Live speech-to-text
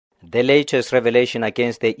The latest revelation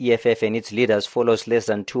against the EFF and its leaders follows less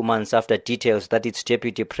than 2 months after details that its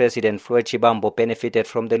deputy president Floyd Shivambu benefited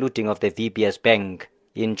from the looting of the VBS Bank.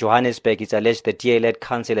 In Johannesburg, it's alleged the DA-led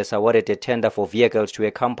council has awarded a tender for vehicles to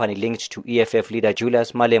a company linked to EFF leader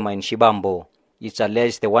Julius Malema in Shivambu. It's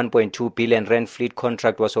alleged the 1.2 billion rand fleet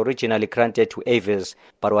contract was originally granted to Avis,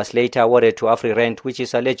 but was later awarded to AfriRent, which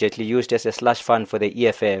is allegedly used as a slush fund for the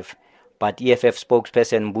EFF. But EFF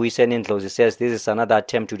spokesperson Mbuyiseni Ndlozi says this is another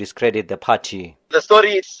attempt to discredit the party. The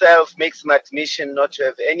story itself makes my admission not to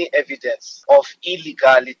have any evidence of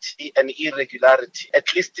illegality and irregularity,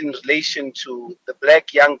 at least in relation to the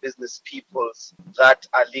black young business peoples that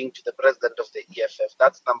are linked to the president of the EFF.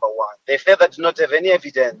 That's number one. They further do not have any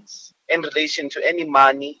evidence in relation to any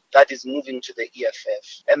money that is moving to the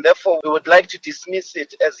EFF. And therefore, we would like to dismiss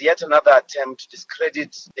it as yet another attempt to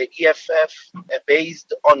discredit the EFF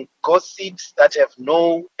based on gossips that have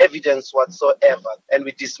no evidence whatsoever. And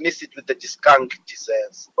we dismiss it with the disgust it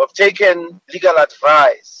deserves. We've taken legal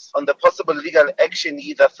advice on the possible legal action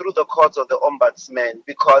either through the courts or the ombudsman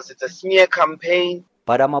because it's a smear campaign.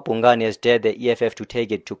 But Amapungani has dared the EFF to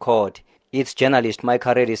take it to court. Its journalist Mike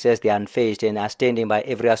Haredi says they are unfazed and are standing by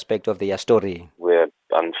every aspect of their story. We're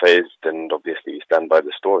unfazed and obviously we stand by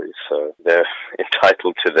the story, so they're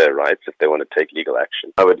entitled to their rights if they want to take legal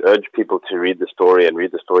action. I would urge people to read the story and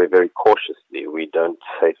read the story very cautiously. We don't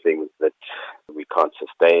say things that we can't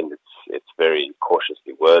sustain. It's very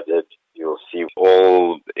cautiously worded. You'll see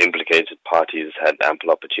all implicated parties had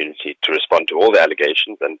ample opportunity to respond to all the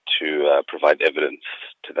allegations and to provide evidence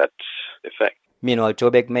to that effect. Meanwhile,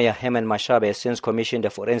 Joburg Mayor Herman Mashaba has since commissioned a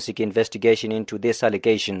forensic investigation into these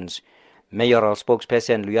allegations. Mayoral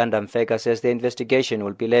spokesperson Luyanda Mfeka says the investigation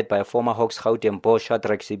will be led by former Hawks Gauteng boss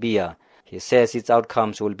Shadrack Sibia. He says its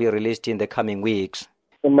outcomes will be released in the coming weeks.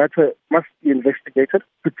 The matter must be investigated,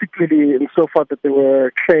 particularly insofar that there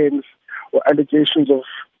were claims or allegations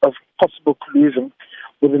of possible collusion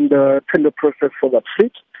within the tender process for that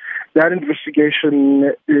fleet. That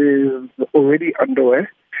investigation is already underway,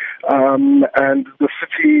 and the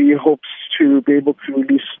city hopes to be able to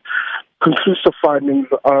release conclusive findings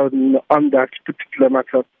on that particular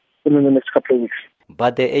matter within the next couple of weeks.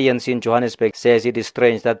 But the ANC in Johannesburg says it is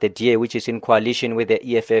strange that the DA, which is in coalition with the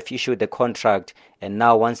EFF, issued the contract and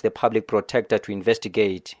now wants the public protector to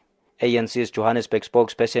investigate. ANC's Johannesburg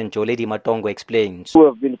spokesperson Joledi Matongo explains. We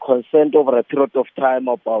have been concerned over a period of time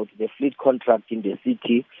about the fleet contract in the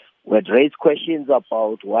city. We had raised questions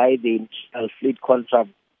about why the initial fleet contract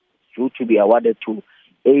due to be awarded to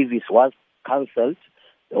Avis was cancelled.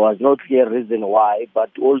 There was no clear reason why, but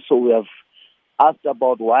also we have asked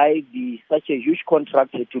about why such a huge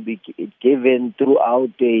contract had to be given throughout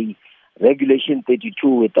the Regulation 32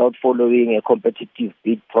 without following a competitive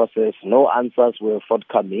bid process. No answers were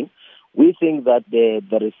forthcoming. We think that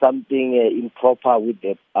there is something improper with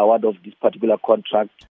the award of this particular contract.